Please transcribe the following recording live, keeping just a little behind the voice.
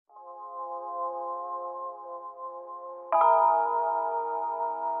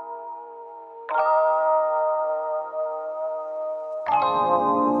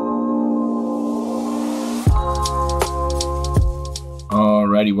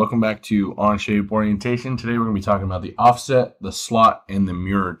Alrighty, welcome back to Onshape Orientation. Today we're going to be talking about the offset, the slot, and the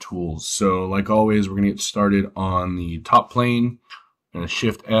mirror tools. So like always, we're going to get started on the top plane. I'm going to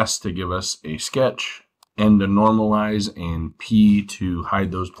Shift S to give us a sketch, N to normalize, and P to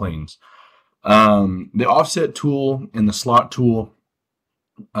hide those planes. The offset tool and the slot tool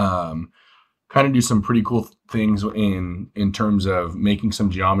kind of do some pretty cool things in terms of making some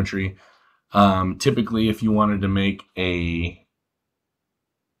geometry. Typically, if you wanted to make a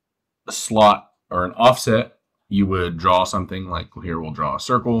slot or an offset, you would draw something like here. We'll draw a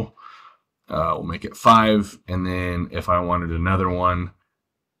circle. We'll make it 5, and then if I wanted another one,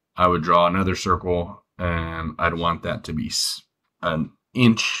 I would draw another circle, and I'd want that to be an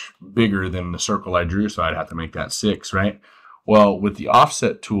inch bigger than the circle I drew, so I'd have to make that 6, right? Well, with the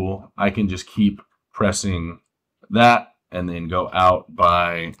offset tool, I can just keep pressing that and then go out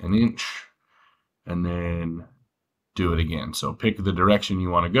by an inch and then do it again. So pick the direction you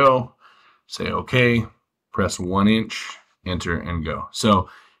want to go, say OK, press 1 inch, enter, and go. So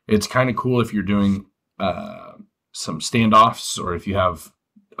it's kind of cool if you're doing some standoffs, or if you have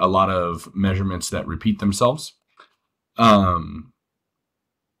a lot of measurements that repeat themselves. That's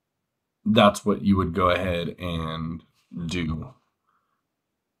what you would go ahead and do.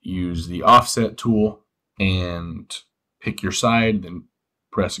 Use the offset tool and pick your side, then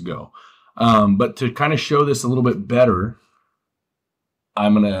press go. But to kind of show this a little bit better,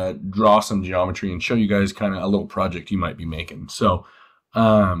 I'm going to draw some geometry and show you guys kind of a little project you might be making. So we're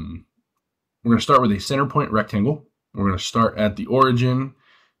going to start with a center point rectangle. We're going to start at the origin,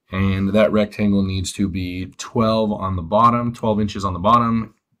 and that rectangle needs to be 12 on the bottom, 12 inches on the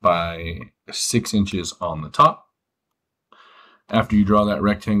bottom by 6 inches on the top. After you draw that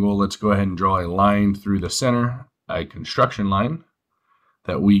rectangle, let's go ahead and draw a line through the center, a construction line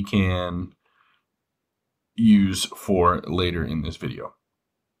that we can use for later in this video.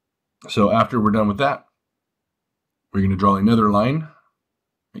 So after we're done with that, we're going to draw another line.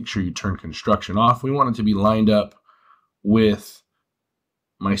 Make sure you turn construction off. We want it to be lined up with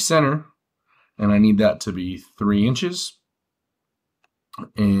my center, and I need that to be 3 inches.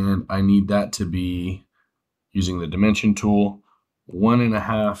 And I need that to be, using the dimension tool,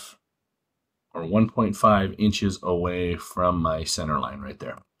 1.5 or 1.5 inches away from my center line right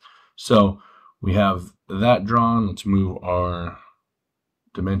there. So we have that drawn. Let's move our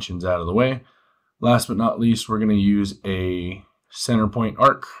dimensions out of the way. Last but not least, we're going to use a center point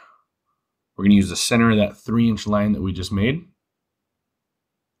arc. We're going to use the center of that 3-inch line that we just made.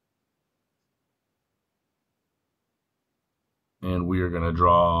 And we are going to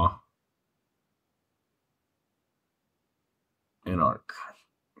draw an arc.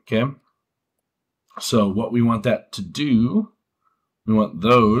 Okay. So what we want that to do, we want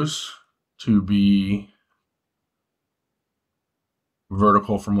those to be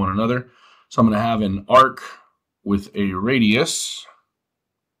vertical from one another. So I'm going to have an arc with a radius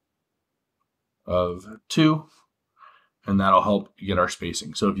of 2, and that'll help get our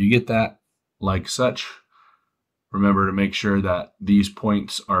spacing. So if you get that like such, remember to make sure that these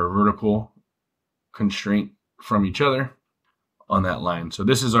points are vertical constraint from each other on that line. So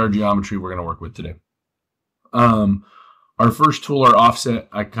this is our geometry we're going to work with today. Our first tool, our offset,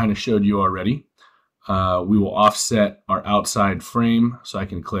 I kind of showed you already. We will offset our outside frame, so I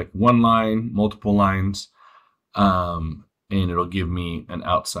can click one line, multiple lines, and it'll give me an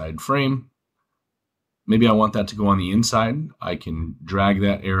outside frame. Maybe I want that to go on the inside. I can drag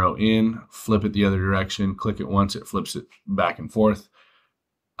that arrow in, flip it the other direction, click it once, it flips it back and forth.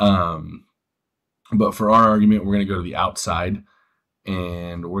 But for our argument, we're going to go to the outside,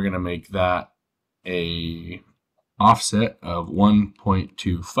 and we're going to make that a offset of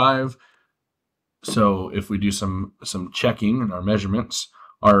 1.25. So if we do some checking in our measurements,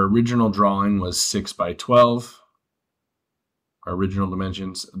 our original drawing was 6 by 12. Our original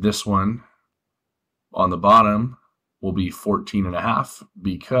dimensions. This one on the bottom will be 14.5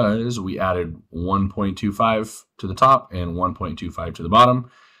 because we added 1.25 to the top and 1.25 to the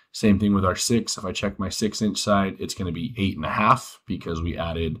bottom. Same thing with our 6. If I check my 6-inch side, it's going to be 8.5 because we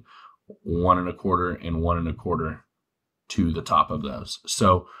added 1.25 and 1.25 to the top of those.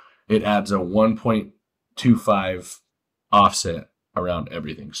 So it adds a 1.25 offset around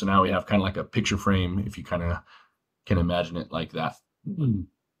everything. So now we have kind of like a picture frame, if you kind of can imagine it like that.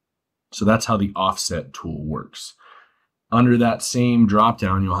 So that's how the offset tool works. Under that same drop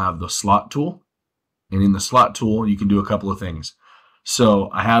down, you'll have the slot tool. And in the slot tool, you can do a couple of things. So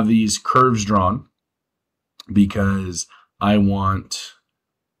I have these curves drawn because I want,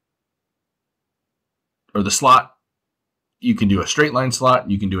 or the slot, you can do a straight line slot,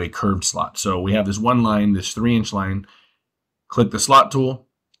 you can do a curved slot. So we have this one line, this 3-inch line. Click the slot tool,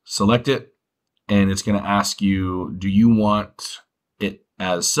 select it, and it's going to ask you, do you want it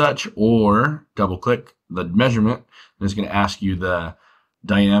as such, or double click the measurement, and it's going to ask you the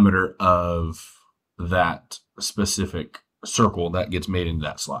diameter of that specific circle that gets made into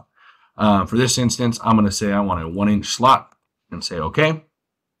that slot. For this instance, I'm going to say I want a 1-inch slot and say OK.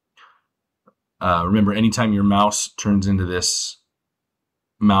 Remember, anytime your mouse turns into this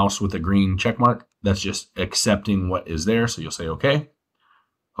mouse with a green check mark, that's just accepting what is there. So you'll say OK.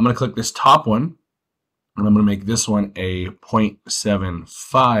 I'm going to click this top one, and I'm going to make this one a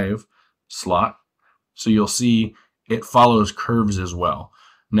 0.75 slot. So you'll see it follows curves as well.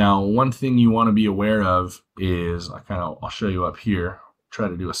 Now, one thing you want to be aware of is, I'll show you up here, try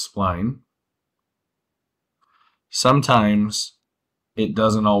to do a spline. Sometimes it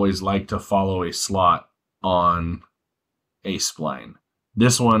doesn't always like to follow a slot on a spline.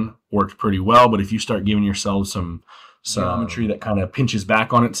 This one worked pretty well, but if you start giving yourself some geometry that kind of pinches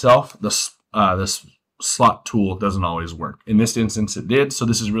back on itself, this slot tool doesn't always work. In this instance, it did. So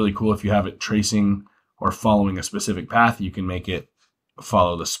this is really cool. If you have it tracing or following a specific path, you can make it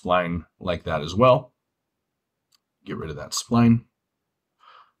follow the spline like that as well. Get rid of that spline.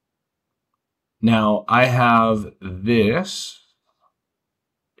 Now I have this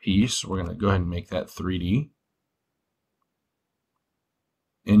piece. We're going to go ahead and make that 3D.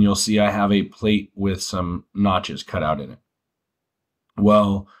 And you'll see I have a plate with some notches cut out in it.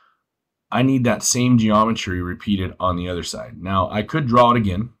 Well, I need that same geometry repeated on the other side. Now I could draw it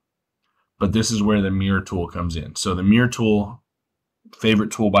again, but this is where the mirror tool comes in. So the mirror tool,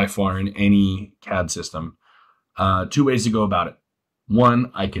 favorite tool by far in any CAD system. Two ways to go about it.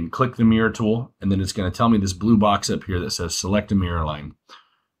 One, I can click the mirror tool, and then it's going to tell me this blue box up here that says select a mirror line.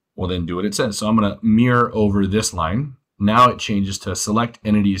 Well, then do what it says. So I'm going to mirror over this line. Now it changes to select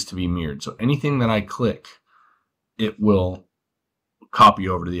entities to be mirrored. So anything that I click, it will copy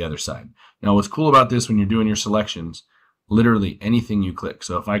over to the other side. Now what's cool about this when you're doing your selections, literally anything you click.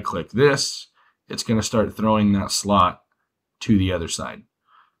 So if I click this, it's going to start throwing that slot to the other side.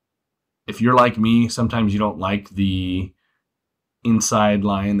 If you're like me, sometimes you don't like the inside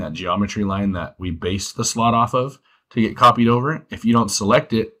line, that geometry line that we based the slot off of to get copied over. If you don't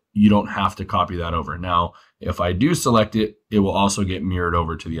select it, you don't have to copy that over. Now, if I do select it, it will also get mirrored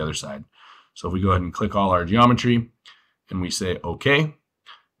over to the other side. So if we go ahead and click all our geometry and we say OK,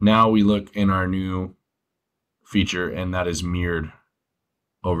 now we look in our new feature and that is mirrored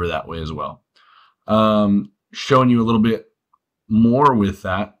over that way as well. Showing you a little bit more with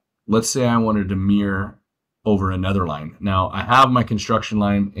that, let's say I wanted to mirror over another line. Now I have my construction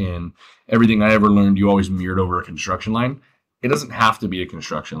line, and everything I ever learned, you always mirrored over a construction line. It doesn't have to be a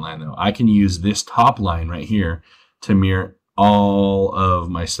construction line though. I can use this top line right here to mirror all of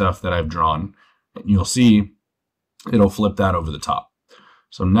my stuff that I've drawn. And you'll see it'll flip that over the top.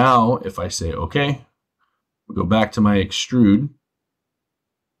 So now if I say okay, we go back to my extrude,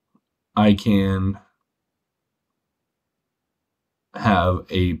 I can have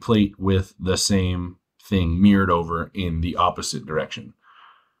a plate with the same thing mirrored over in the opposite direction.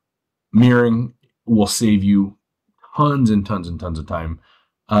 Mirroring will save you tons and tons and tons of time.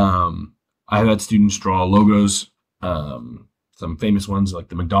 I've had students draw logos. Some famous ones like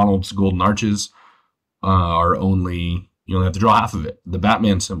the McDonald's Golden Arches are only, you only have to draw half of it. The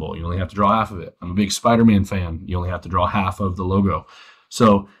Batman symbol, you only have to draw half of it. I'm a big Spider-Man fan. You only have to draw half of the logo.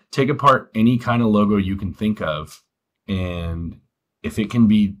 So take apart any kind of logo you can think of, and if it can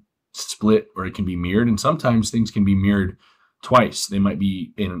be split or it can be mirrored, and sometimes things can be mirrored twice. They might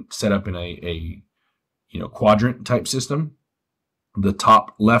be set up in a quadrant type system. The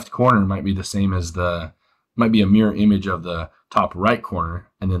top left corner might be the same as might be a mirror image of the top right corner,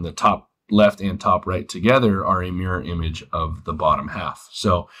 and then the top left and top right together are a mirror image of the bottom half.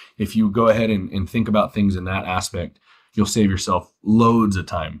 So if you go ahead and think about things in that aspect, you'll save yourself loads of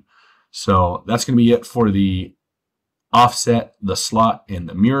time. So that's going to be it for the offset, the slot, and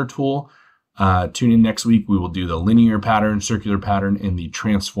the mirror tool. Tune in next week. We will do the linear pattern, circular pattern, and the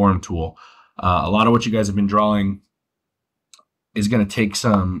transform tool. A lot of what you guys have been drawing is going to take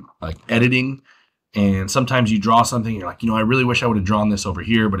some editing, and sometimes you draw something, you're like, I really wish I would have drawn this over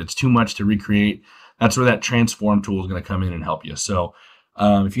here, but it's too much to recreate. That's where that transform tool is going to come in and help you. So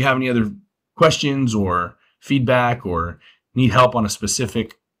if you have any other questions or feedback or need help on a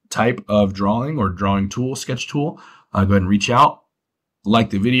specific type of drawing or drawing tool, sketch tool, go ahead and reach out,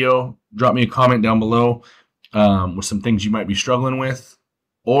 like the video, drop me a comment down below with some things you might be struggling with,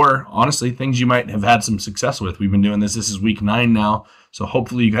 or honestly, things you might have had some success with. We've been doing this. This is week 9 now. So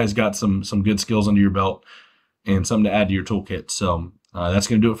hopefully you guys got some good skills under your belt and something to add to your toolkit. So that's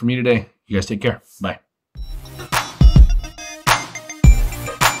going to do it for me today. You guys take care. Bye.